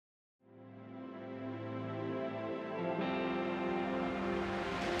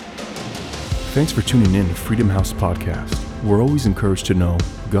Thanks for tuning in to Freedom House Podcast. We're always encouraged to know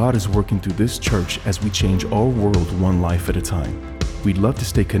God is working through this church as we change our world one life at a time. We'd love to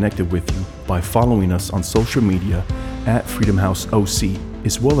stay connected with you by following us on social media at Freedom House OC,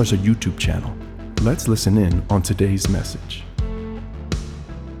 as well as our YouTube channel. Let's listen in on today's message.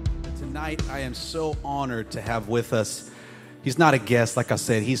 Tonight, I am so honored to have with us. He's not a guest, like I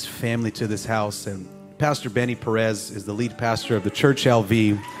said, he's family to this house. And Pastor Benny Perez is the lead pastor of the Church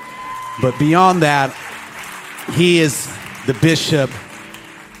LV. But beyond that, he is the bishop.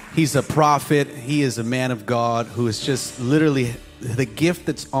 He's a prophet. He is a man of God who is just literally the gift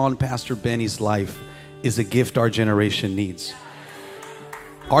that's on Pastor Benny's life is a gift our generation needs.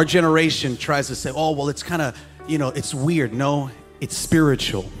 Our generation tries to say, oh, well, it's kind of, it's weird. No, it's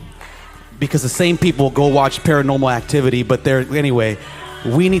spiritual. Because the same people go watch Paranormal Activity, but anyway,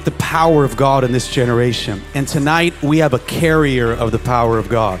 we need the power of God in this generation. And tonight, we have a carrier of the power of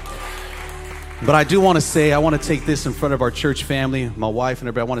God. But I do want to say, I want to take this in front of our church family, my wife and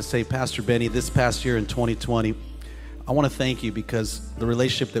everybody. I want to say, Pastor Benny, this past year in 2020, I want to thank you because the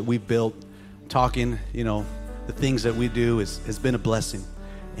relationship that we've built, talking, the things that we do has been a blessing.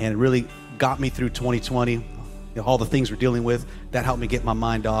 And it really got me through 2020, all the things we're dealing with. That helped me get my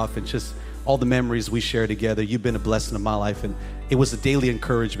mind off and just all the memories we share together. You've been a blessing in my life, and it was a daily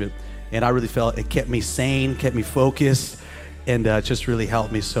encouragement. And I really felt it kept me sane, kept me focused, and just really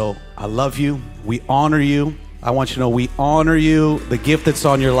helped me. So I love you. We honor you. I want you to know we honor you, the gift that's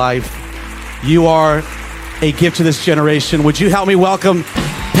on your life. You are a gift to this generation. Would you help me welcome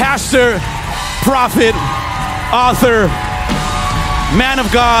Pastor, prophet, author, man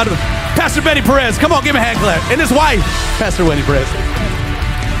of God, Pastor Benny Perez. Come on, give him a hand clap. And his wife, Pastor Benny Perez.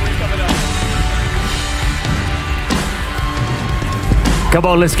 Come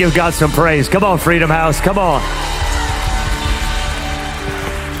on, let's give God some praise. Come on, Freedom House. Come on.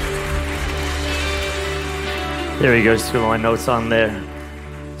 There he goes. Put my notes on there.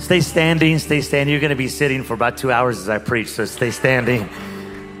 Stay standing, stay standing. You're going to be sitting for about 2 hours as I preach, so stay standing.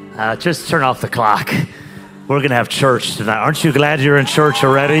 Just turn off the clock. We're going to have church tonight. Aren't you glad you're in church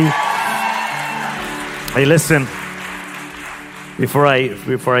already? Hey, listen. Before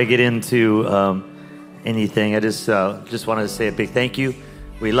I get into anything, I just wanted to say a big thank you.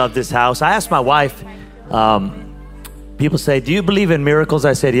 We love this house. I asked my wife. People say, "Do you believe in miracles?"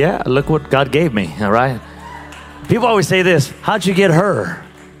 I said, "Yeah. Look what God gave me." All right. People always say this, "How'd you get her?"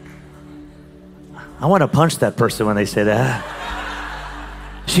 I want to punch that person when they say that.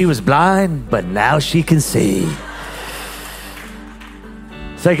 She was blind, but now she can see.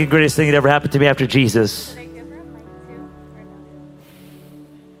 Second greatest thing that ever happened to me after Jesus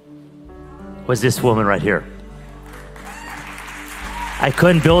was this woman right here. I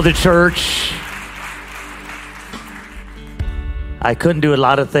couldn't build a church. I couldn't do a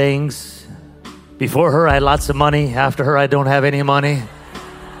lot of things. Before her, I had lots of money. After her, I don't have any money.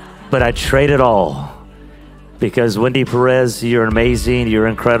 But I trade it all. Because Wendy Perez, you're amazing, you're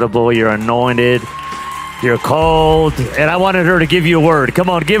incredible, you're anointed, you're called. And I wanted her to give you a word. Come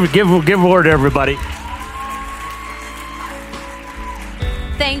on, give a word to everybody.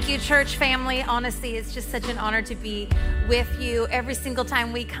 Thank you, church family. Honestly, it's just such an honor to be with you every single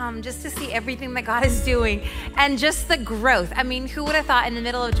time we come, just to see everything that God is doing and just the growth. I mean, who would have thought in the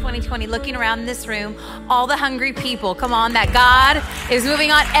middle of 2020, looking around this room, all the hungry people, come on, that God is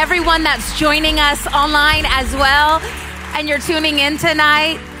moving on. Everyone that's joining us online as well, and you're tuning in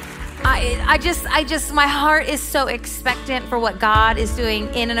tonight. I just, my heart is so expectant for what God is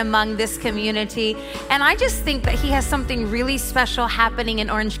doing in and among this community. And I just think that he has something really special happening in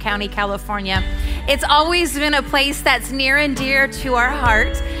Orange County, California. It's always been a place that's near and dear to our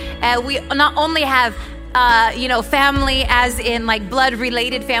heart. We not only have family as in like blood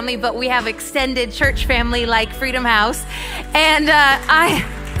related family, but we have extended church family like Freedom House. And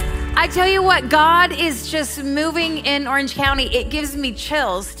I tell you what, God is just moving in Orange County. It gives me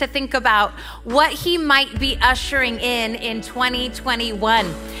chills to think about what he might be ushering in 2021.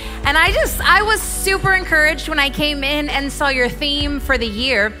 And I was super encouraged when I came in and saw your theme for the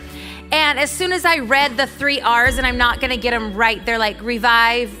year. And as soon as I read the 3 R's, and I'm not going to get them right, they're like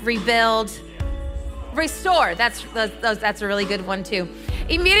revive, rebuild, restore. That's a really good one too.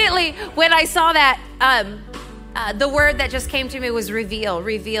 Immediately when I saw that, the word that just came to me was reveal,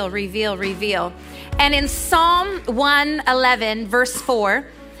 reveal, reveal, reveal. And in Psalm 111, verse 4,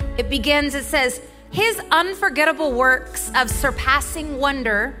 it says, his unforgettable works of surpassing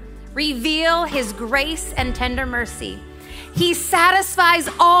wonder reveal his grace and tender mercy. He satisfies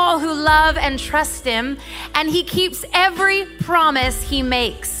all who love and trust him, and he keeps every promise he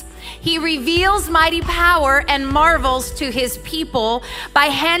makes. He reveals mighty power and marvels to his people by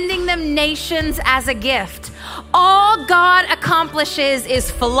handing them nations as a gift. All God accomplishes is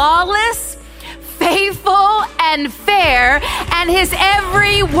flawless, faithful, and fair, and his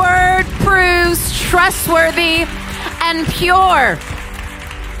every word proves trustworthy and pure.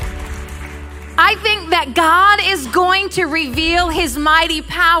 I think that God is going to reveal his mighty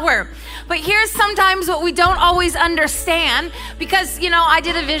power. But here's sometimes what we don't always understand, because, I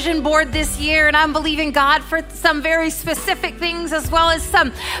did a vision board this year, and I'm believing God for some very specific things, as well as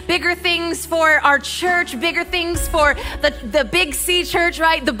some bigger things for our church, bigger things for the Big C church,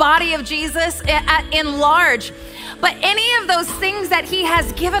 right? The body of Jesus in large. But any of those things that he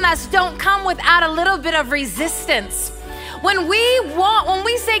has given us don't come without a little bit of resistance. When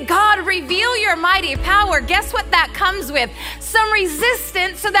we say, God, reveal your mighty power, guess what that comes with? Some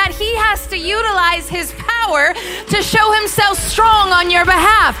resistance, so that he has to utilize his power to show himself strong on your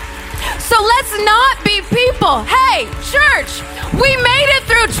behalf. So let's not be people. Hey, church, we made it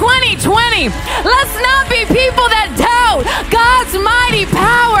through 2020. Let's not be people that doubt God's mighty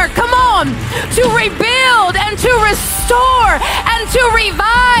power. Come on, to rebuild and to restore and to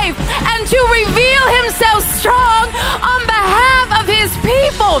revive and to reveal himself strong on behalf of his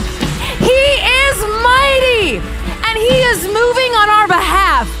people. He is mighty, and he is moving on our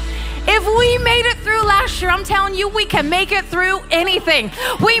behalf. If we made it through last year, I'm telling you, we can make it through anything.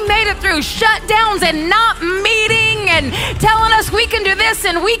 We made it through shutdowns and not meeting and telling us we can do this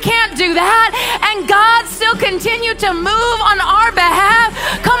and we can't do that. And God still continued to move on our behalf.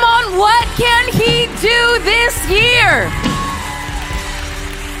 Come on, what can he do this year?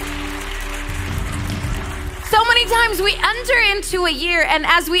 So many times we enter into a year, and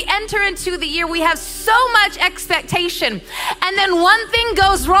as we enter into the year, we have so much expectation. And then one thing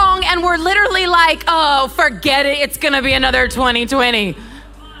goes wrong, and we're literally like, oh, forget it. It's going to be another 2020. Am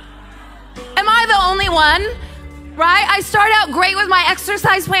I the only one? Right? I start out great with my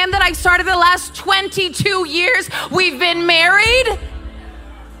exercise plan that I've started the last 22 years. We've been married,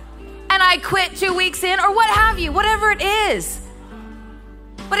 and I quit 2 weeks in, or what have you, whatever it is.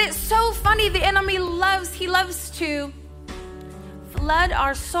 But it's so funny, the enemy loves to flood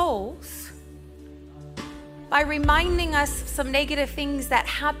our souls by reminding us of some negative things that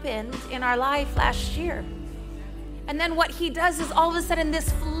happened in our life last year. And then what he does is all of a sudden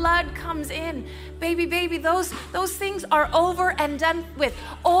this flood comes in. Baby, those things are over and done with.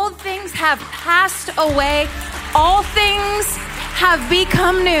 Old things have passed away. All things have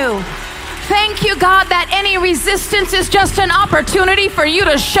become new. Thank you, God, that any resistance is just an opportunity for you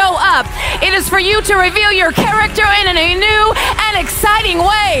to show up. It is for you to reveal your character in a new and exciting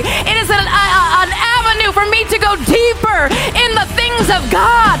way. It is an avenue for me to go deeper in the things of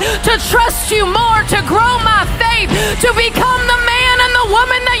God, to trust you more, to grow my faith, to become the man and the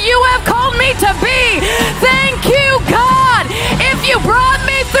woman that you have called me to be. Thank you, God. If you brought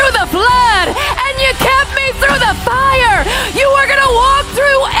me through the flood and you kept me through the fire, you are going to walk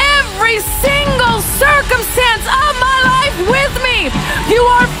through every single circumstance of my life with me. You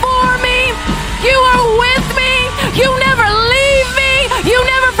are for me. You are with me. You never leave me. You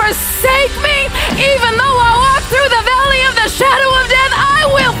never forsake me. Even though I walk through the valley of the shadow of death, I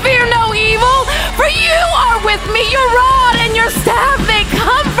will fear no evil, for you are with me. Your rod and your staff, they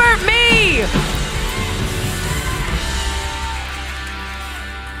comfort me.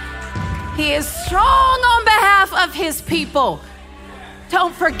 He is strong on behalf of his people.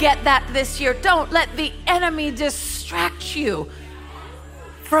 Don't forget that this year. Don't let the enemy distract you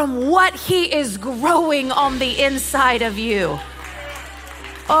from what he is growing on the inside of you.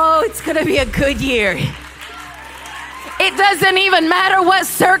 Oh, it's going to be a good year. It doesn't even matter what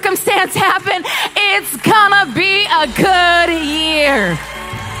circumstance happened. It's going to be a good year.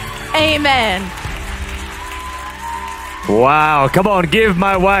 Amen. Wow. Come on, give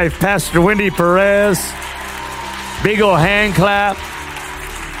my wife, Pastor Wendy Perez, big old hand clap.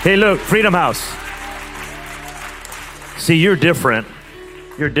 Hey, look, Freedom House. See, you're different.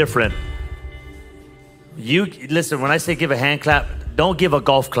 You're different. You listen, when I say give a hand clap, don't give a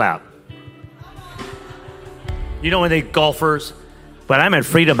golf clap. You know when they golfers, but I'm at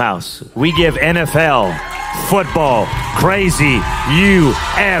Freedom House. We give NFL, football, crazy,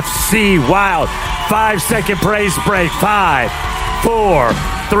 UFC, wild. 5-second praise break. 5, 4,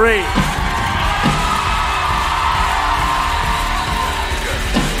 3.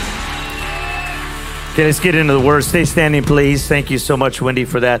 Okay, let's get into the word. Stay standing, please. Thank you so much, Wendy,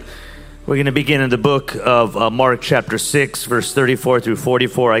 for that. We're going to begin in the book of Mark chapter 6, verse 34 through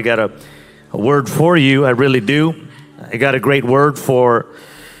 44. I got a word for you. I really do. I got a great word I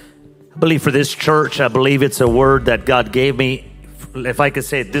believe for this church. I believe it's a word that God gave me if I could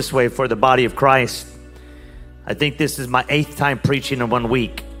say it this way, for the body of Christ, I think this is my 8th time preaching in 1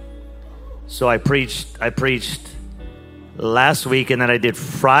 week. So I preached last week, and then I did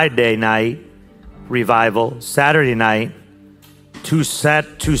Friday night revival, Saturday night, two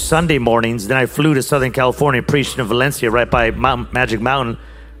Sunday mornings. Then I flew to Southern California, preached in Valencia, right by Magic Mountain,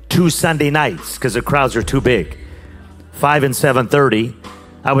 2 Sunday nights because the crowds are too big, 5 and 7:30.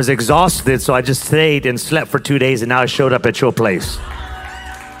 I was exhausted, so I just stayed and slept for 2 days, and now I showed up at your place.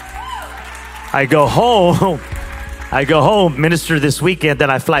 I go home, minister this weekend,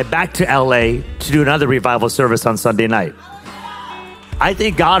 then I fly back to LA to do another revival service on Sunday night. I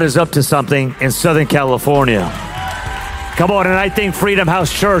think God is up to something in Southern California. Come on, and I think Freedom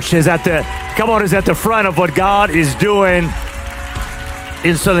House Church is at the front of what God is doing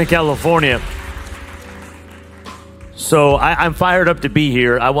in Southern California. So I'm fired up to be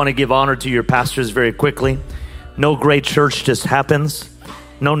here. I want to give honor to your pastors very quickly. No great church just happens.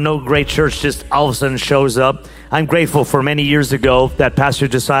 No great church just all of a sudden shows up. I'm grateful for many years ago that Pastor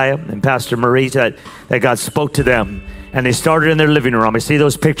Josiah and Pastor Marie, that God spoke to them. And they started in their living room. I see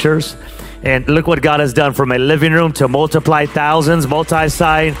those pictures. And look what God has done from a living room to multiply thousands,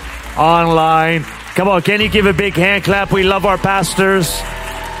 multi-site, online. Come on, can you give a big hand clap? We love our pastors.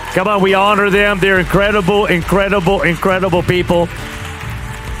 Come on, we honor them. They're incredible people.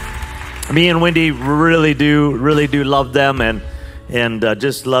 Me and Wendy really do love them and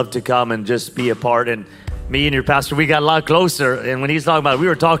just love to come and just be a part. And me and your pastor, we got a lot closer. And when he's talking about it, we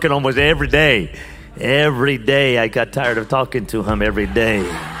were talking almost every day. Every day I got tired of talking to him every day.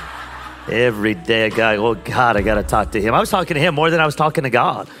 Every day I got to talk to him. I was talking to him more than I was talking to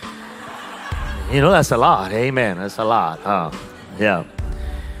God. You know, that's a lot. Amen. That's a lot. Yeah.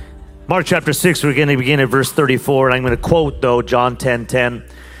 Mark chapter 6, we're going to begin at verse 34. And I'm going to quote, though, John 10:10.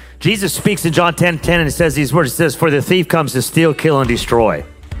 Jesus speaks in John 10:10, and he says these words. He says, "For the thief comes to steal, kill, and destroy.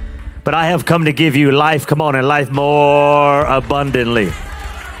 But I have come to give you life," come on, "and life more abundantly."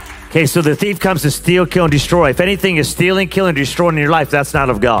 Okay, so the thief comes to steal, kill, and destroy. If anything is stealing, killing, destroying in your life, that's not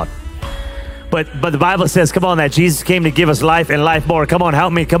of God. But the Bible says, come on, that Jesus came to give us life and life more. Come on,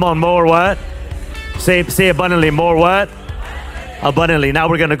 help me. Come on, more what? Say abundantly. More what? Abundantly. Now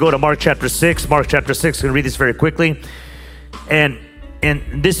we're going to go to Mark chapter 6. Mark chapter 6. I'm going to read this very quickly. And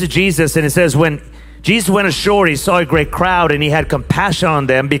this is Jesus. And it says, when Jesus went ashore, he saw a great crowd, and he had compassion on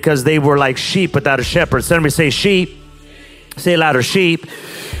them because they were like sheep without a shepherd. Somebody say sheep. Say louder, sheep.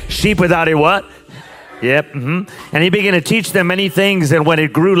 Sheep without a what? Yep. And he began to teach them many things. And when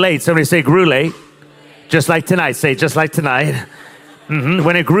it grew late, somebody say grew late. Just like tonight. Say just like tonight.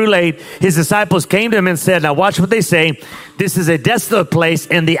 When it grew late, his disciples came to him and said, now watch what they say. This is a desolate place,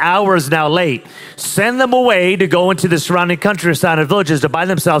 and the hour is now late. Send them away to go into the surrounding countryside and villages to buy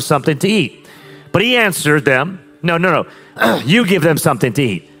themselves something to eat. But he answered them, no. You give them something to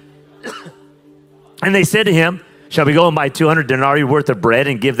eat. And they said to him, shall we go and buy 200 denarii worth of bread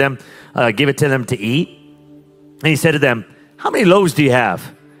and give it to them to eat? And he said to them, how many loaves do you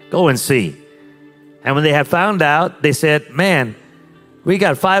have? Go and see. And when they had found out, they said, man, we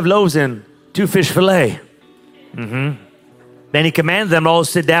got 5 loaves and 2 fish fillet. Then he commanded them all to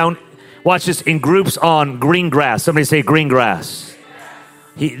sit down, watch this, in groups on green grass. Somebody say green grass.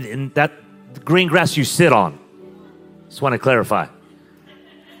 That green grass you sit on. Just want to clarify.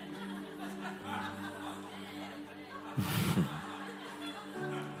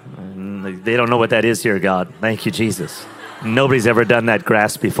 They don't know what that is here, God. Thank you, Jesus. Nobody's ever done that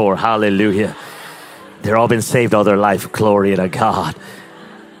grass before. Hallelujah. They're all been saved all their life. Glory to God.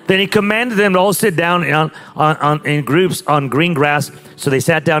 Then he commanded them to all sit down in groups on green grass. So they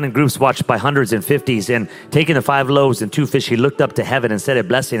sat down in groups watched by hundreds and fifties. And taking the 5 loaves and 2 fish, he looked up to heaven and said a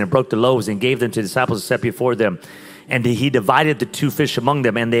blessing and broke the loaves and gave them to the disciples to set before them. And he divided the 2 fish among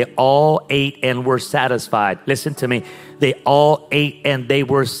them, and they all ate and were satisfied. Listen to me. They all ate and they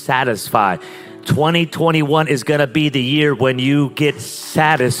were satisfied. 2021 is going to be the year when you get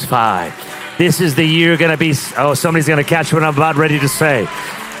satisfied. This is the year going to be, somebody's going to catch what I'm about ready to say.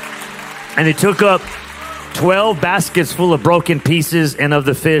 And they took up 12 baskets full of broken pieces and of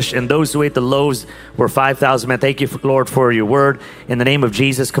the fish, and those who ate the loaves were 5,000 men. Thank you, Lord, for your word. In the name of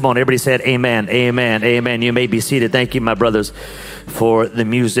Jesus, come on, everybody said amen, amen, amen. You may be seated. Thank you, my brothers, for the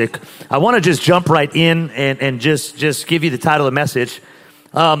music. I want to just jump right in and just give you the title of the message.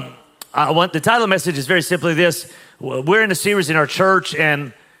 The title of the message is very simply this. We're in a series in our church,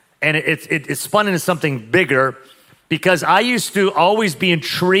 and it's spun into something bigger, because I used to always be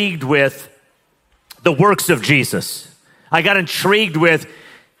intrigued with the works of Jesus. I got intrigued with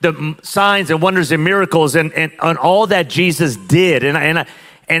the signs and wonders and miracles and all that Jesus did. And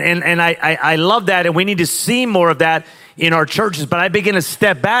I love that, and we need to see more of that in our churches. But I began to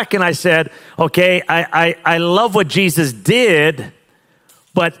step back and I said, okay, I love what Jesus did,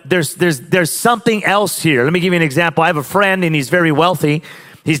 but there's something else here. Let me give you an example. I have a friend and he's very wealthy.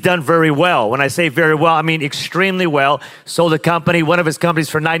 He's done very well. When I say very well, I mean extremely well. Sold a company, one of his companies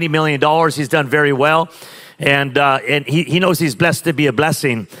for $90 million. He's done very well. And he knows he's blessed to be a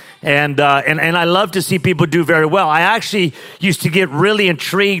blessing. And I love to see people do very well. I actually used to get really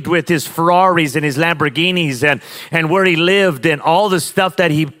intrigued with his Ferraris and his Lamborghinis and where he lived and all the stuff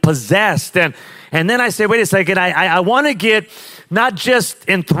that he possessed. And then I said, wait a second, I want to get not just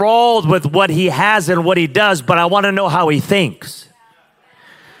enthralled with what he has and what he does, but I want to know how he thinks.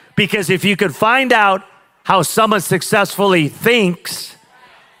 Because if you could find out how someone successfully thinks,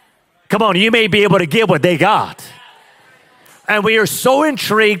 come on, you may be able to get what they got. And we are so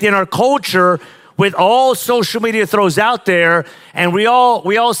intrigued in our culture with all social media throws out there, and we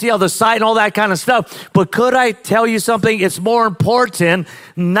all see all the site and all that kind of stuff. But could I tell you something? It's more important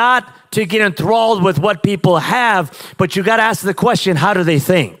not to get enthralled with what people have, but you got to ask the question, how do they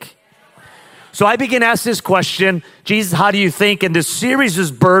think? So I began to ask this question, Jesus, how do you think? And this series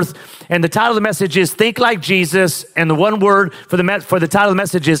is birthed, and the title of the message is Think Like Jesus, and the one word for the title of the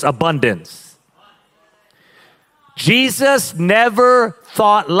message is abundance. Jesus never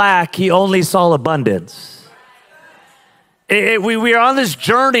thought lack, he only saw abundance. We are on this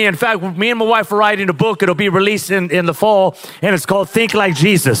journey. In fact, me and my wife are writing a book. It'll be released in the fall, and it's called Think Like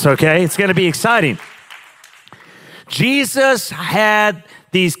Jesus, okay? It's going to be exciting. Jesus had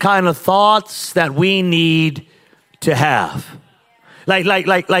these kind of thoughts that we need to have.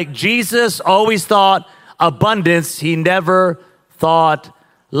 Like Jesus always thought abundance. He never thought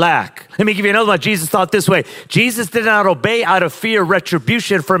lack. Let me give you another one. Jesus thought this way. Jesus did not obey out of fear,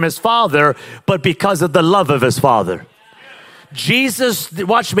 retribution from his Father, but because of the love of his Father. Jesus,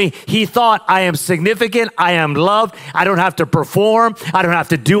 watch me, he thought, I am significant, I am loved, I don't have to perform, I don't have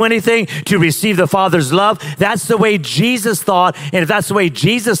to do anything to receive the Father's love. That's the way Jesus thought, and if that's the way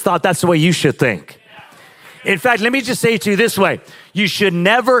Jesus thought, that's the way you should think. In fact, let me just say it to you this way. You should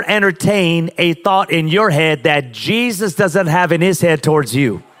never entertain a thought in your head that Jesus doesn't have in his head towards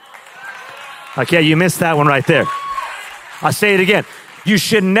you. Okay, you missed that one right there. I'll say it again. You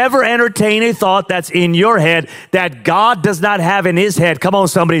should never entertain a thought that's in your head that God does not have in his head. Come on,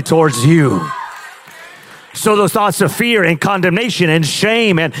 somebody, towards you. So those thoughts of fear and condemnation and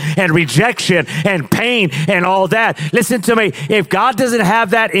shame and rejection and pain and all that. Listen to me. If God doesn't have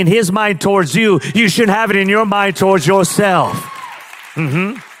that in his mind towards you, you should have it in your mind towards yourself.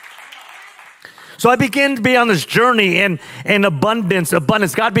 So I began to be on this journey in abundance.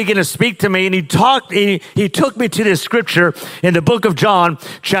 God began to speak to me, and he took me to this scripture in the book of John,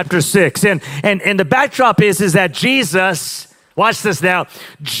 chapter 6. And the backdrop is that Jesus, watch this now,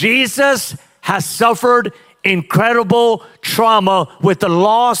 Jesus has suffered incredible trauma with the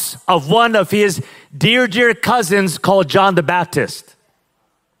loss of one of his dear cousins called John the Baptist.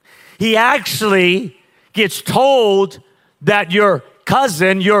 He actually gets told that your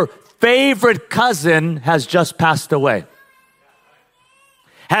cousin, your favorite cousin, has just passed away,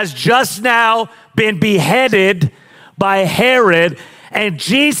 has just now been beheaded by Herod, and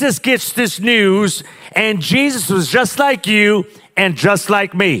Jesus gets this news, and Jesus was just like you and just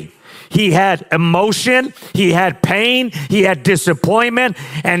like me. He had emotion, he had pain, he had disappointment,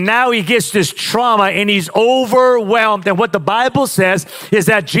 and now he gets this trauma and he's overwhelmed. And what the Bible says is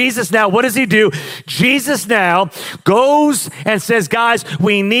that Jesus now, what does he do? Jesus now goes and says, guys,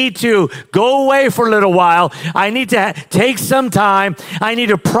 we need to go away for a little while. I need to take some time. I need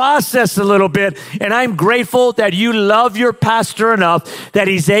to process a little bit. And I'm grateful that you love your pastor enough that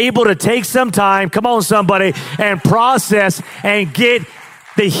he's able to take some time, come on somebody, and process and get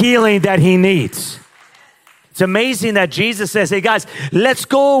the healing that he needs. It's amazing that Jesus says, hey guys, let's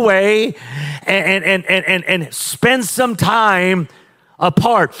go away and spend some time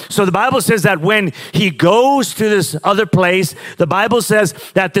apart. So the Bible says that when he goes to this other place, the Bible says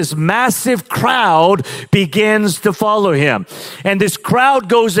that this massive crowd begins to follow him. And this crowd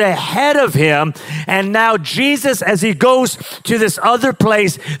goes ahead of him. And now Jesus, as he goes to this other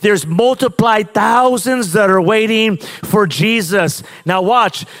place, there's multiplied thousands that are waiting for Jesus. Now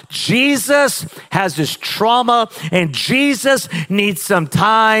watch, Jesus has this trauma and Jesus needs some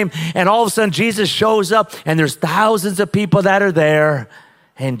time. And all of a sudden Jesus shows up and there's thousands of people that are there.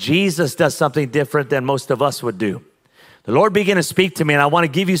 And Jesus does something different than most of us would do. The Lord began to speak to me, and I want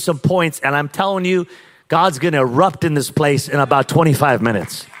to give you some points, and I'm telling you, God's going to erupt in this place in about 25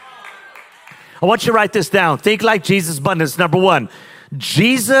 minutes. I want you to write this down. Think like Jesus' abundance. Number one,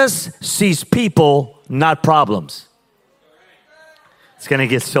 Jesus sees people, not problems. It's going to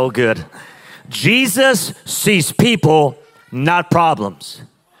get so good. Jesus sees people, not problems.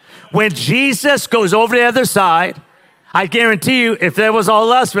 When Jesus goes over to the other side, I guarantee you, if there was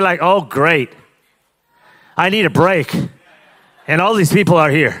all us, we're like, oh, great. I need a break. And all these people are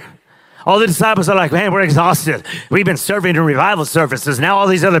here. All the disciples are like, man, we're exhausted. We've been serving in revival services. Now all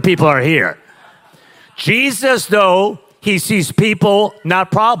these other people are here. Jesus, though, he sees people,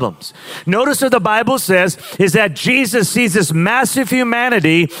 not problems. Notice what the Bible says is that Jesus sees this massive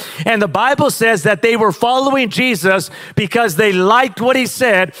humanity, and the Bible says that they were following Jesus because they liked what he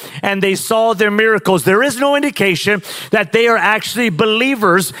said and they saw their miracles. There is no indication that they are actually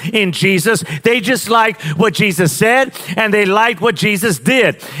believers in Jesus. They just liked what Jesus said and they liked what Jesus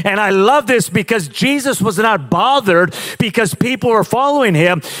did. And I love this because Jesus was not bothered because people were following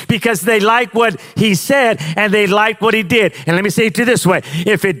him because they liked what he said and they liked what he did. And let me say it to you this way.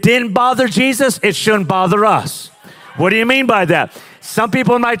 If it didn't bother Jesus, it shouldn't bother us. What do you mean by that? Some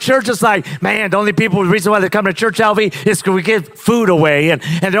people in my church is like, man, the only reason why they're coming to church, LV, is because we give food away. And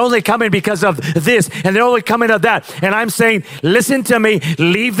they're only coming because of this. And they're only coming of that. And I'm saying, listen to me,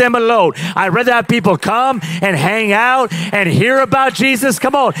 leave them alone. I'd rather have people come and hang out and hear about Jesus.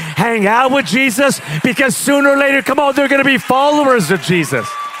 Come on, hang out with Jesus. Because sooner or later, come on, they're going to be followers of Jesus.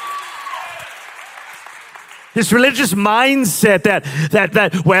 This religious mindset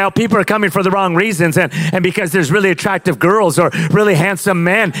that well, people are coming for the wrong reasons and because there's really attractive girls or really handsome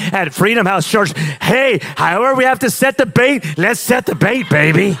men at Freedom House Church. Hey, however we have to set the bait, let's set the bait,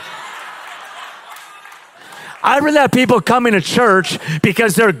 baby. I'd rather have people coming to church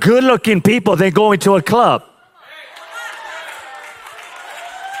because they're good-looking people than going to a club.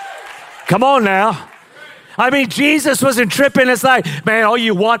 Come on now. I mean, Jesus wasn't tripping. It's like, man, all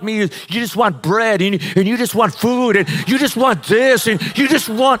you want me is you just want bread and you just want food and you just want this and you just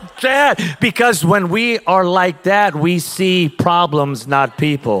want that. Because when we are like that, we see problems, not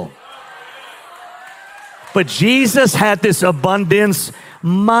people. But Jesus had this abundance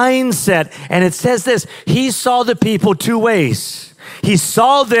mindset. And it says this, he saw the people two ways. He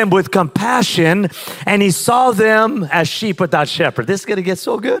saw them with compassion and he saw them as sheep without shepherd. This is going to get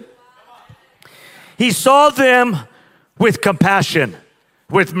so good. He saw them with compassion,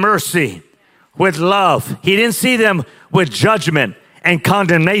 with mercy, with love. He didn't see them with judgment and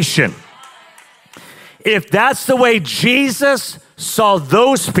condemnation. If that's the way Jesus saw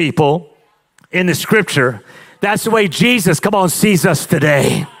those people in the scripture, that's the way Jesus, come on, sees us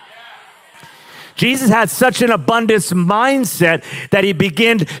today. Jesus had such an abundance mindset that he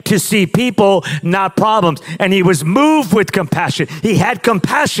began to see people, not problems. And he was moved with compassion. He had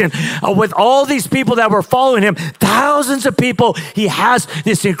compassion with all these people that were following him, thousands of people. He has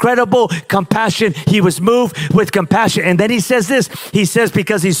this incredible compassion. He was moved with compassion. And then he says this, he says,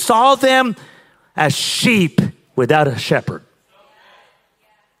 because he saw them as sheep without a shepherd.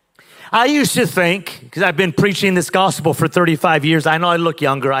 I used to think, because I've been preaching this gospel for 35 years. I know I look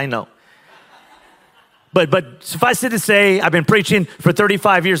younger, I know. But suffice it to say, I've been preaching for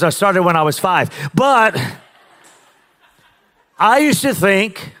 35 years. I started when I was 5. But I used to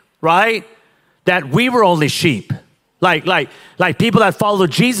think, right, that we were only sheep. Like people that follow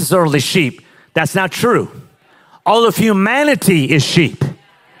Jesus are only sheep. That's not true. All of humanity is sheep.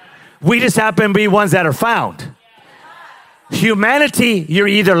 We just happen to be ones that are found. Humanity, you're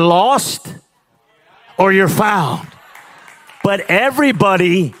either lost or you're found. But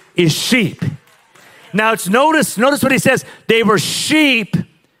everybody is sheep. Now it's notice what he says. They were sheep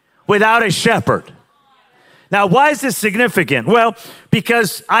without a shepherd. Now, why is this significant? Well,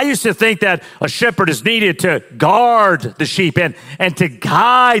 because I used to think that a shepherd is needed to guard the sheep and to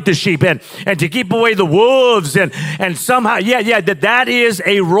guide the sheep and to keep away the wolves and somehow, that is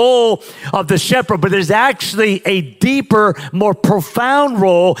a role of the shepherd. But there's actually a deeper, more profound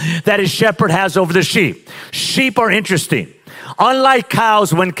role that a shepherd has over the sheep. Sheep are interesting. Unlike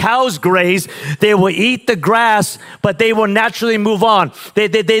cows, when cows graze, they will eat the grass, but they will naturally move on.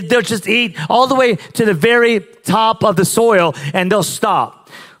 They'll just eat all the way to the very top of the soil and they'll stop.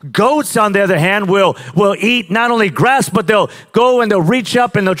 Goats, on the other hand, will eat not only grass, but they'll go and they'll reach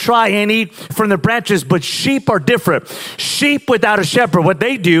up and they'll try and eat from the branches. But sheep are different. Sheep without a shepherd, what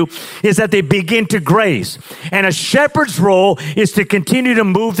they do is that they begin to graze. And a shepherd's role is to continue to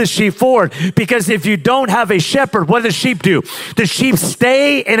move the sheep forward. Because if you don't have a shepherd, what do the sheep do? The sheep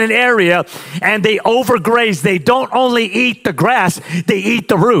stay in an area and they overgraze. They don't only eat the grass, they eat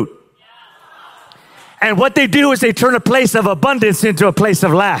the root. And what they do is they turn a place of abundance into a place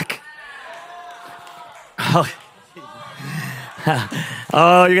of lack. Oh,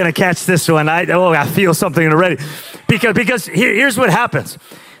 you're going to catch this one. I feel something already. Because here's what happens.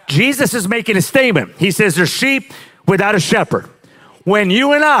 Jesus is making a statement. He says there's sheep without a shepherd. When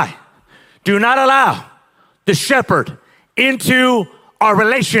you and I Do not allow the shepherd into our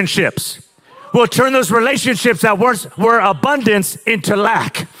relationships. We'll turn those relationships that were abundance into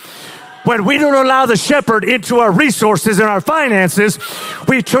lack. When we don't allow the shepherd into our resources and our finances,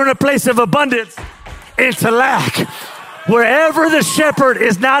 we turn a place of abundance into lack. Wherever the shepherd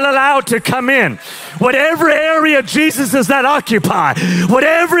is not allowed to come in, whatever area Jesus does not occupy,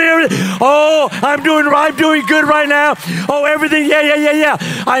 whatever area, oh, I'm doing good right now. Oh, everything, yeah.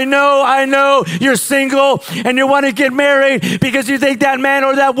 I know you're single and you want to get married because you think that man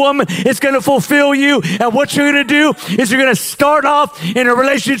or that woman is going to fulfill you. And what you're going to do is you're going to start off in a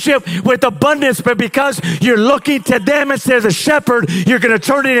relationship with abundance, but because you're looking to them instead of the shepherd, you're going to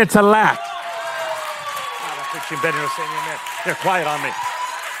turn it into lack. Better saying amen. They're quiet on me.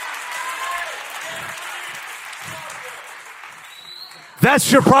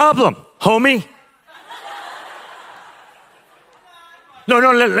 That's your problem, homie.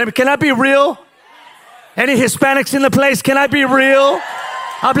 No, can I be real? Any Hispanics in the place? Can I be real?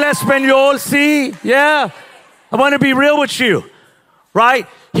 Habla español, sí? Yeah. I want to be real with you, right?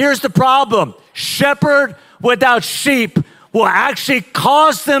 Here's the problem. Shepherd without sheep will actually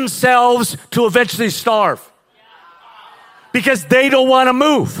cause themselves to eventually starve. Because they don't want to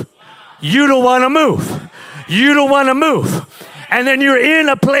move. You don't want to move. You don't want to move. And then you're in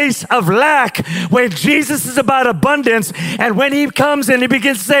a place of lack when Jesus is about abundance. And when he comes and he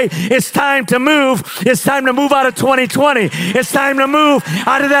begins to say, it's time to move. It's time to move out of 2020. It's time to move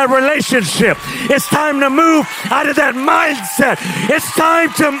out of that relationship. It's time to move out of that mindset. It's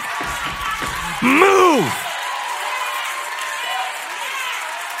time to move.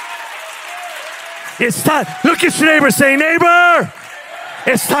 It's time. Look at your neighbor, say, neighbor,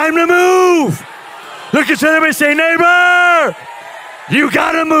 it's time to move. Look at your neighbor, say, neighbor, you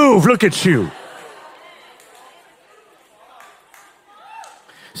gotta move. Look at you.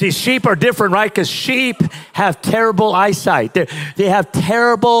 See, sheep are different, right? Because sheep have terrible eyesight. They have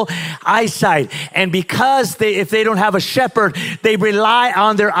terrible eyesight. And because if they don't have a shepherd, they rely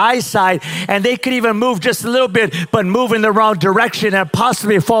on their eyesight. And they could even move just a little bit, but move in the wrong direction and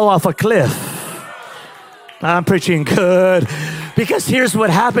possibly fall off a cliff. I'm preaching good. Because here's what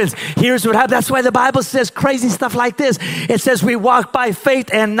happens. That's why the Bible says crazy stuff like this. It says we walk by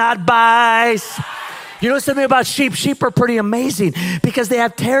faith and not by sight. You know something about sheep? Sheep are pretty amazing because they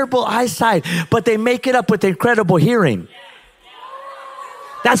have terrible eyesight, but they make it up with incredible hearing.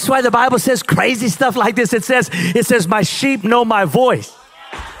 That's why the Bible says crazy stuff like this. It says, my sheep know my voice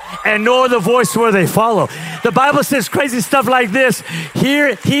and know the voice where they follow. The Bible says crazy stuff like this.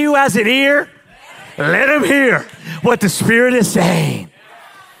 He who has an ear, let him hear what the Spirit is saying.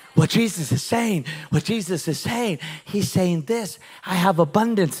 What Jesus is saying, he's saying this. I have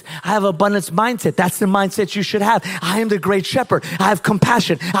abundance mindset. That's the mindset you should have. I am the great shepherd. I have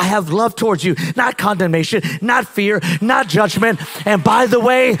compassion. I have love towards you, not condemnation, not fear, not judgment. And by the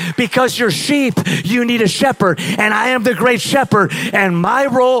way, because you're sheep, you need a shepherd. And I am the great shepherd. And my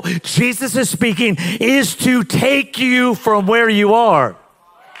role, Jesus is speaking, is to take you from where you are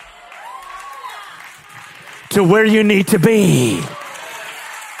to where you need to be.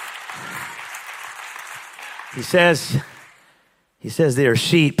 He says they are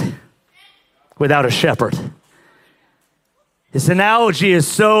sheep without a shepherd. This analogy is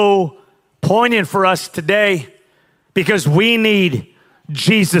so poignant for us today because we need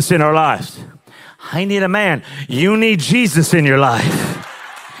Jesus in our lives. I need a man. You need Jesus in your life.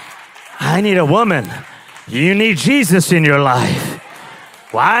 I need a woman. You need Jesus in your life.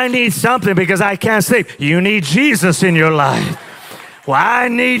 Well, I need something because I can't sleep. You need Jesus in your life. Well,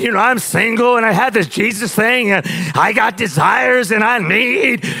 I'm single and I had this Jesus thing and I got desires and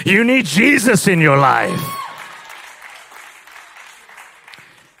you need Jesus in your life.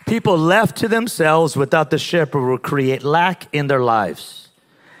 People left to themselves without the shepherd will create lack in their lives.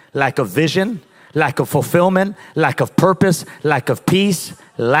 Lack of vision, lack of fulfillment, lack of purpose, lack of peace,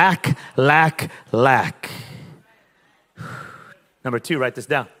 lack. Number 2, write this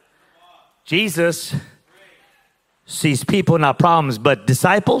down. Jesus sees people, not problems, but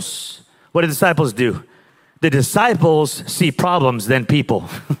disciples. What do disciples do? The disciples see problems than people.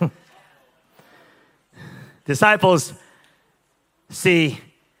 Disciples see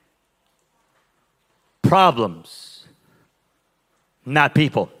problems, not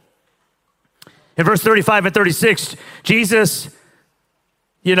people. In verse 35 and 36, Jesus,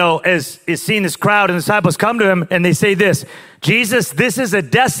 is seeing this crowd and the disciples come to him and they say this, Jesus, this is a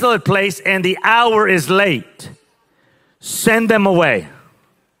desolate place and the hour is late. Send them away.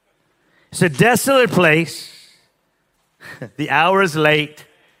 It's a desolate place. The hour is late.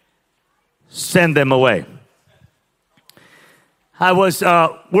 Send them away. I was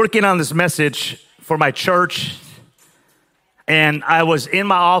working on this message for my church, and I was in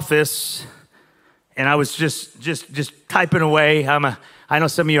my office, and I was just typing away. I know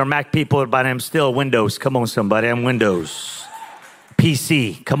some of you are Mac people, but I'm still Windows. Come on, somebody, I'm Windows.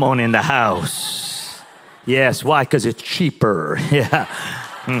 PC, come on in the house. Yes, why? Because it's cheaper. Yeah.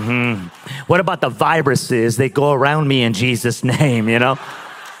 Mm-hmm. What about the viruses? They go around me in Jesus' name, you know?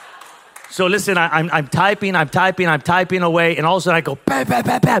 So listen, I'm typing away, and all of a sudden I go, bam, bam,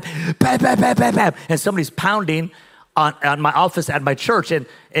 bam, bam, bam, bam, bam, bam, bam, and somebody's pounding on my office at my church, and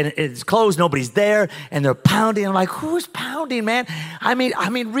it's closed, nobody's there, and they're pounding. I'm like, who's pounding, man? I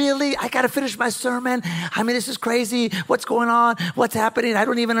mean, really? I got to finish my sermon. I mean, this is crazy. What's going on? What's happening? I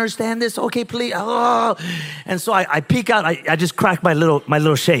don't even understand this. Okay, please. Oh. And so I peek out. I just crack my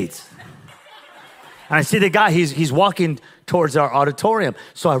little shades. And I see the guy, he's walking towards our auditorium.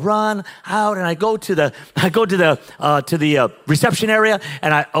 So I run out and I go to the reception area,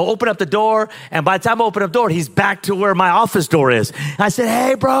 and I open up the door. And by the time I open up the door, he's back to where my office door is. And I said,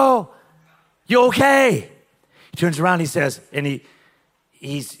 "Hey, bro, you okay?" He turns around, he says, and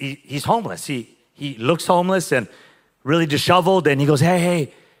he's homeless. He looks homeless and really disheveled. And he goes,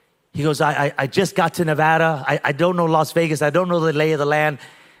 hey. He goes, I just got to Nevada. I don't know Las Vegas. I don't know the lay of the land.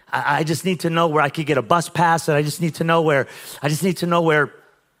 I just need to know where I could get a bus pass, and I just need to know where,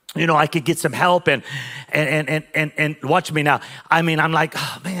 you know, I could get some help and watch me now. I mean, I'm like,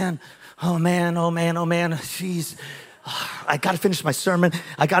 oh man, jeez. I got to finish my sermon.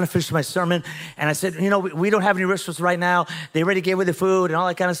 And I said, you know, we don't have any restaurants right now. They already gave away the food and all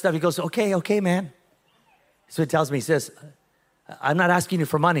that kind of stuff. He goes, okay, man. So he tells me, he says, I'm not asking you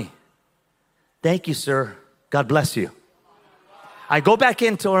for money. Thank you, sir. God bless you. I go back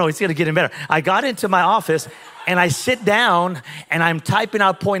into, it's going to get in better. I got into my office and I sit down and I'm typing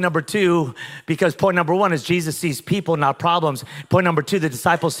out point number 2, because point number 1 is Jesus sees people, not problems. Point number 2, the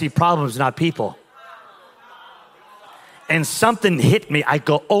disciples see problems, not people. And something hit me. I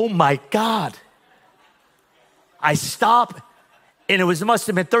go, oh my God. I stop, and it must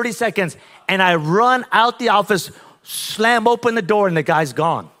have been 30 seconds, and I run out the office, slam open the door, and the guy's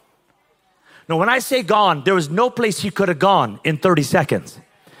gone. Now, when I say gone, there was no place he could have gone in 30 seconds.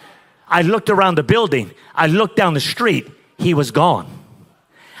 I looked around the building. I looked down the street. He was gone.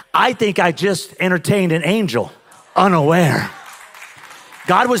 I think I just entertained an angel unaware.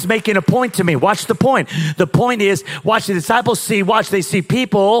 God was making a point to me. Watch the point. The point is, watch the disciples see, they see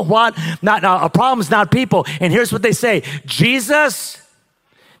people, a problem's not people. And here's what they say, Jesus,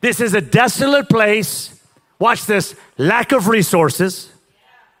 this is a desolate place. Watch this, lack of resources.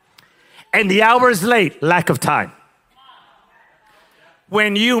 And the hour is late, lack of time.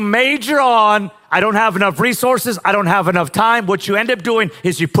 When you major on, I don't have enough resources, I don't have enough time, what you end up doing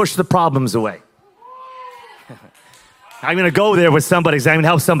is you push the problems away. I'm going to go there with somebody, because I'm going to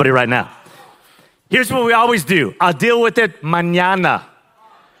help somebody right now. Here's what we always do. I'll deal with it mañana.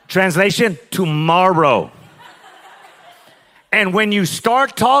 Translation, tomorrow. And when you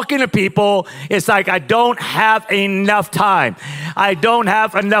start talking to people, it's like, I don't have enough time. I don't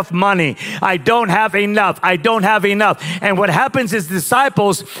have enough money. I don't have enough. And what happens is the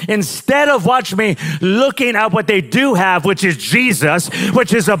disciples, instead of, watch me, looking at what they do have, which is Jesus,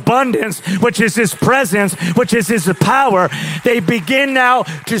 which is abundance, which is his presence, which is his power, they begin now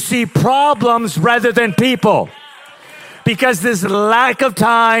to see problems rather than people. Because this lack of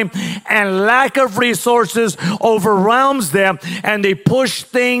time and lack of resources overwhelms them, and they push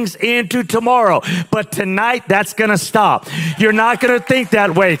things into tomorrow. But tonight, that's going to stop. You're not going to think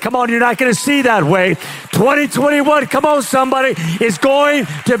that way. Come on, you're not going to see that way. 2021, come on, somebody, is going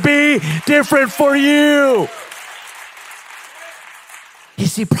to be different for you. You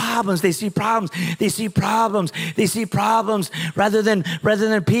see problems, they see problems rather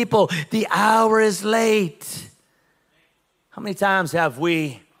than people. The hour is late. How many times have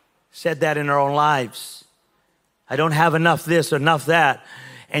we said that in our own lives? I don't have enough this or enough that.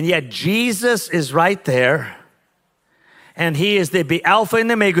 And yet Jesus is right there. And he is the Alpha and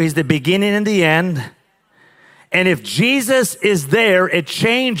the Omega. He's the beginning and the end. And if Jesus is there, it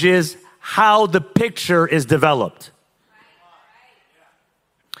changes how the picture is developed.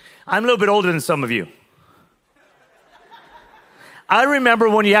 I'm a little bit older than some of you. I remember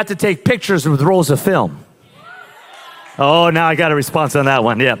when you had to take pictures with rolls of film. Oh, now I got a response on that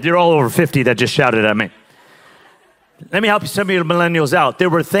one. Yeah, you're all over 50 that just shouted at me. Let me help some of you millennials out. There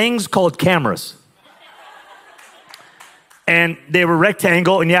were things called cameras. And they were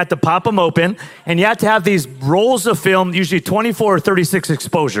rectangle, and you had to pop them open, and you had to have these rolls of film, usually 24 or 36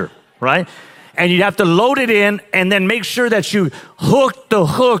 exposure, right? And you'd have to load it in and then make sure that you hook the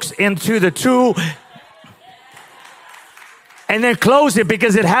hooks into the two. and then close it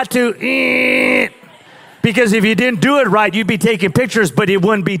because it had to, because if you didn't do it right, you'd be taking pictures, but it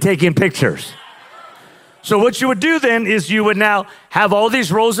wouldn't be taking pictures. So what you would do then is you would now have all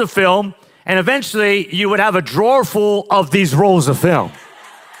these rolls of film, and eventually you would have a drawer full of these rolls of film.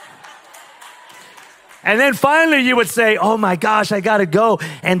 And then finally you would say, oh my gosh, I gotta go.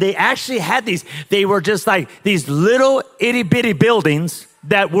 And they actually had these, they were just like these little itty bitty buildings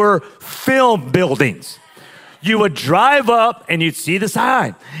that were film buildings. You would drive up and you'd see the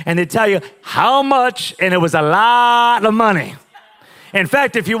sign and they'd tell you how much, and it was a lot of money. In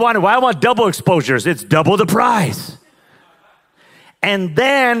fact, if you wanted, well, I want double exposures, it's double the price. And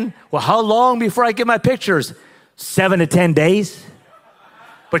then, well, how long before I get my pictures? 7 to 10 days.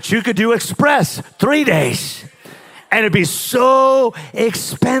 But you could do express 3 days. And it'd be so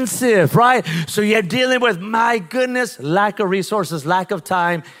expensive, right? So you're dealing with, my goodness, lack of resources, lack of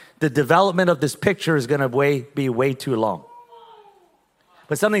time. The development of this picture is gonna be way too long.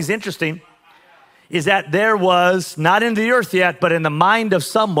 But something's interesting is that there was, not in the earth yet, but in the mind of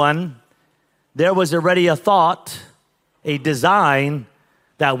someone, there was already a thought, a design,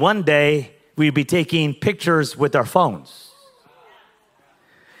 that one day we'd be taking pictures with our phones.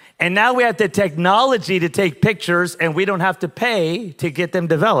 And now we have the technology to take pictures and we don't have to pay to get them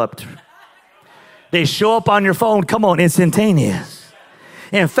developed. They show up on your phone, come on, instantaneous.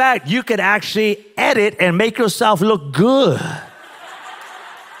 In fact, you could actually edit and make yourself look good.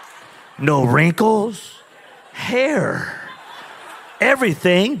 No wrinkles, hair.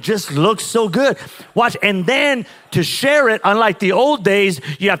 Everything just looks so good. Watch, and then to share it, unlike the old days,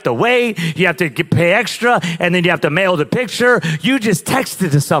 you have to wait, you have to pay extra, and then you have to mail the picture. You just text it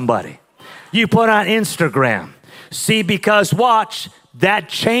to somebody. You put on Instagram. See, because watch, that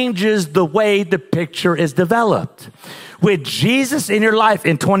changes the way the picture is developed. With Jesus in your life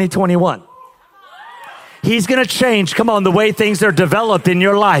in 2021, He's gonna change, come on, the way things are developed in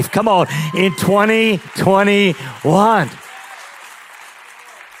your life. Come on, in 2021.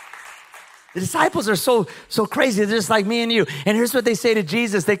 The disciples are so crazy. They're just like me and you. And here's what they say to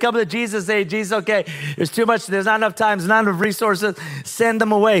Jesus. They come to Jesus, say, Jesus, okay, there's too much, there's not enough time, there's not enough resources, send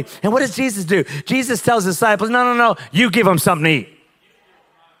them away. And what does Jesus do? Jesus tells the disciples, no, you give them something to eat.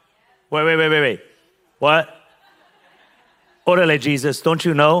 Wait. What? Orale, Jesus, don't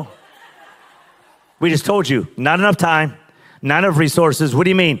you know? We just told you, not enough time, not enough resources. What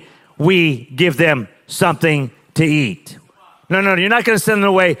do you mean? We give them something to eat. No, you're not going to send them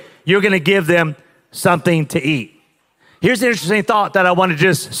away. You're going to give them something to eat. Here's an interesting thought that I want to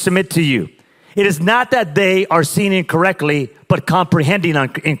just submit to you. It is not that they are seeing incorrectly, but comprehending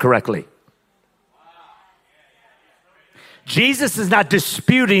incorrectly. Jesus is not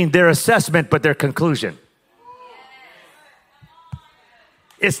disputing their assessment, but their conclusion.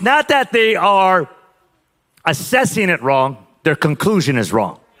 It's not that they are assessing it wrong, their conclusion is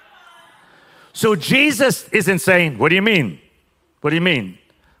wrong. So Jesus isn't saying, what do you mean? What do you mean?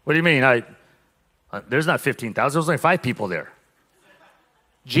 What do you mean? There's not 15,000. There's only 5 people there.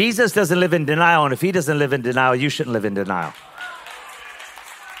 Jesus doesn't live in denial, and if He doesn't live in denial, you shouldn't live in denial.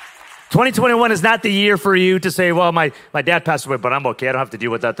 2021 is not the year for you to say, well, my dad passed away, but I'm okay. I don't have to deal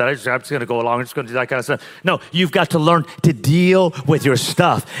with that. I'm just going to go along. I'm just going to do that kind of stuff. No, you've got to learn to deal with your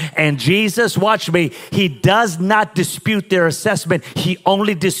stuff. And Jesus, watch me, He does not dispute their assessment. He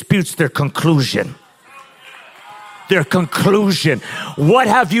only disputes their conclusion. Their conclusion. What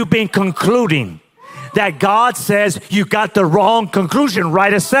have you been concluding? That God says you got the wrong conclusion,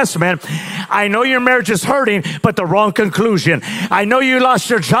 right assessment. I know your marriage is hurting, but the wrong conclusion. I know you lost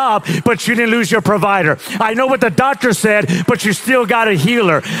your job, but you didn't lose your provider. I know what the doctor said, but you still got a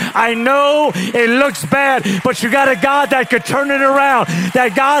healer. I know it looks bad, but you got a God that could turn it around.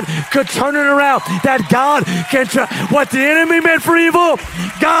 That God could turn it around. That God can what the enemy meant for evil,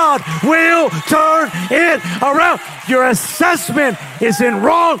 God will turn it around. Your assessment isn't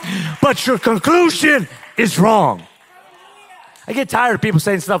wrong, but your conclusion is wrong. I get tired of people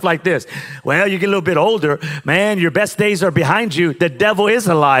saying stuff like this. Well, you get a little bit older, man, your best days are behind you. The devil is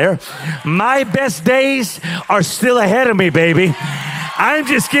a liar. My best days are still ahead of me, baby. I'm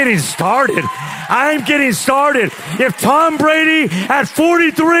just getting started. I'm getting started. If Tom Brady at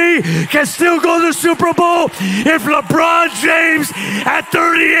 43 can still go to the Super Bowl, if LeBron James at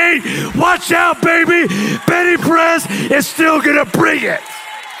 38, watch out, baby. Benny Perez is still going to bring it.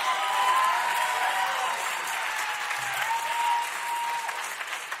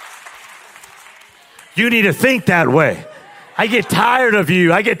 You need to think that way. I get tired of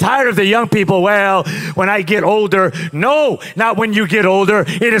you. I get tired of the young people. Well, when I get older. No, not when you get older.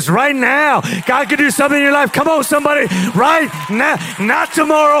 It is right now. God can do something in your life. Come on, somebody. Right now. Not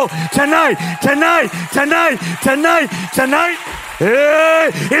tomorrow. Tonight. Hey,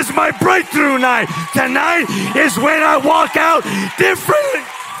 it's my breakthrough night. Tonight is when I walk out different.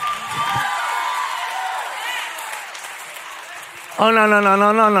 Oh, no.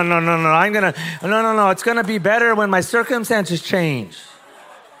 It's going to be better when my circumstances change.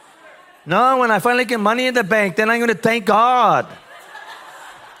 No, when I finally get money in the bank, then I'm going to thank God.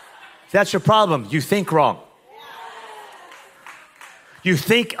 That's your problem. You think wrong. You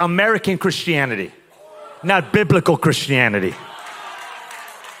think American Christianity, not biblical Christianity.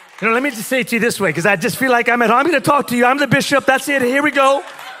 You know, let me just say it to you this way, because I just feel like I'm at home. I'm going to talk to you. I'm the bishop. That's it. Here we go.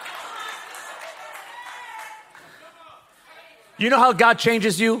 You know how God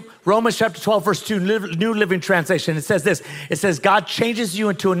changes you? Romans chapter 12, verse 2, New Living Translation. It says this. It says, God changes you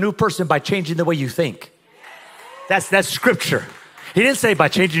into a new person by changing the way you think. That's scripture. He didn't say by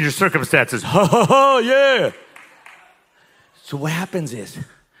changing your circumstances. Yeah. So what happens is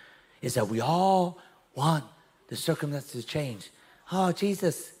that we all want the circumstances to change. Oh,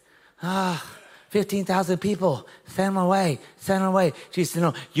 Jesus. 15,000 people, send them away. Jesus said,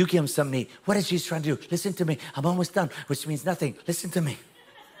 no, you give them something to eat. What is Jesus trying to do? Listen to me. I'm almost done, which means nothing. Listen to me.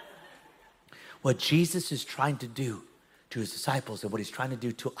 What Jesus is trying to do to his disciples and what he's trying to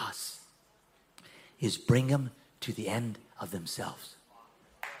do to us is bring them to the end of themselves.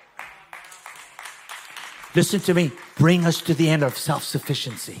 Listen to me. Bring us to the end of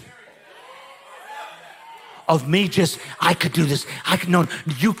self-sufficiency. Of me just, I could do this. No,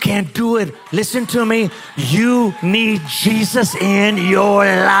 you can't do it. Listen to me. You need Jesus in your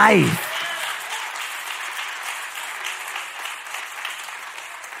life.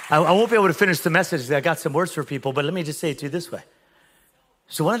 I won't be able to finish the message. I got some words for people, but let me just say it to you this way.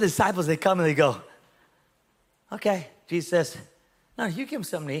 So one of the disciples, they come and they go, okay, Jesus says, no, you give them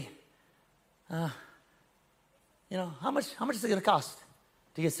something to eat. How much is it going to cost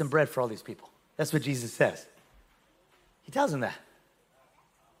to get some bread for all these people? That's what Jesus says. He tells them that.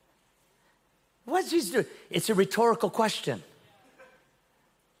 What's Jesus do? It's a rhetorical question.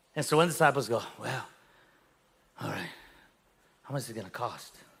 And so when the disciples go, well, all right, how much is it going to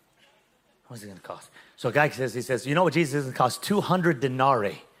cost? How much is it going to cost? So a guy says, you know what Jesus is going to cost? 200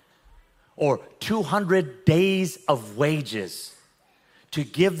 denarii or 200 days of wages to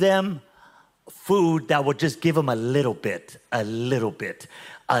give them food that would just give them a little bit.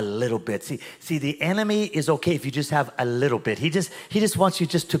 See, the enemy is okay if you just have a little bit. He just wants you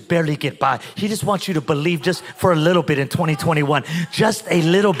just to barely get by. He just wants you to believe just for a little bit in 2021, just a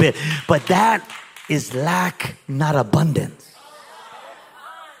little bit. But that is lack, not abundance.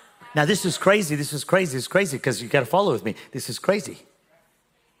 Now, this is crazy because you got to follow with me. This is crazy.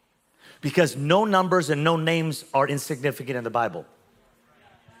 Because no numbers and no names are insignificant in the Bible.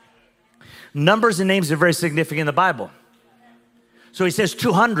 Numbers and names are very significant in the Bible. So he says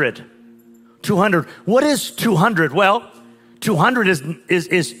 200. 200. What is 200? Well, 200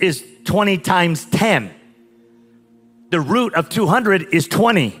 is 20 times 10. The root of 200 is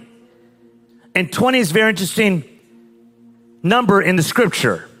 20. And 20 is a very interesting number in the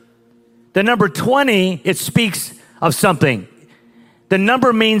scripture. The number 20, it speaks of something. The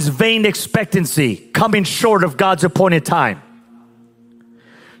number means vain expectancy, coming short of God's appointed time.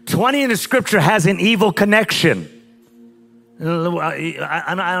 20 in the scripture has an evil connection.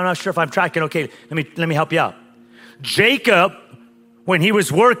 I'm not sure if I'm tracking. Okay, let me help you out. Jacob, when he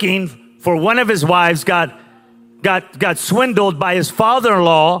was working for one of his wives, got swindled by his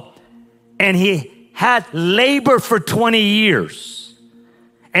father-in-law, and he had labor for 20 years.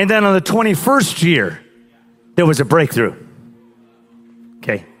 And then on the 21st year, there was a breakthrough.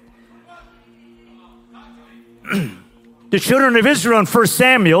 Okay. The children of Israel in 1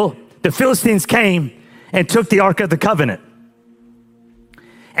 Samuel, the Philistines came and took the Ark of the Covenant.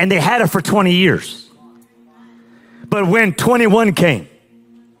 And they had it for 20 years. But when 21 came,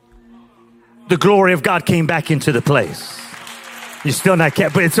 the glory of God came back into the place. You're still not,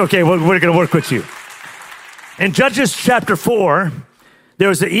 but it's okay. We're going to work with you. In Judges chapter 4, there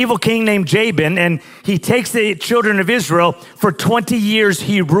was an evil king named Jabin, and he takes the children of Israel. For 20 years,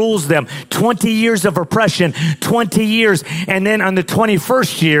 he rules them. 20 years of oppression, 20 years. And then on the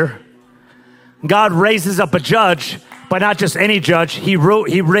 21st year, God raises up a judge, but not just any judge. He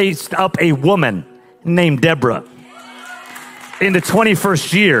raised up a woman named Deborah. In the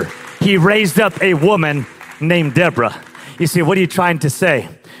 21st year, he raised up a woman named Deborah. You see, what are you trying to say?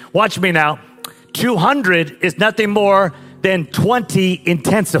 Watch me now. 200 is nothing more than 20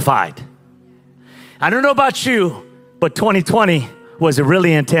 intensified. I don't know about you, but 2020 was a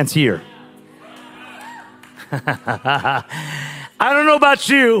really intense year. I don't know about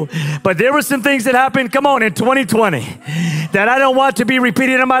you, but there were some things that happened, come on, in 2020 that I don't want to be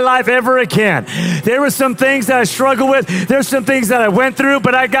repeated in my life ever again. There were some things that I struggled with. There's some things that I went through,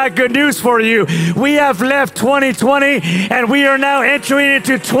 but I got good news for you. We have left 2020 and we are now entering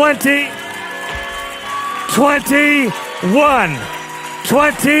into 2021.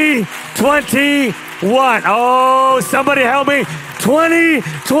 2021. Oh, somebody help me.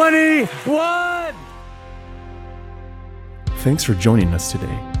 2021. Thanks for joining us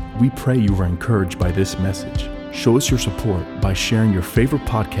today. We pray you were encouraged by this message. Show us your support by sharing your favorite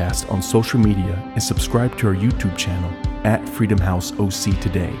podcast on social media and subscribe to our YouTube channel at Freedom House OC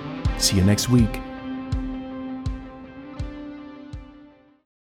today. See you next week.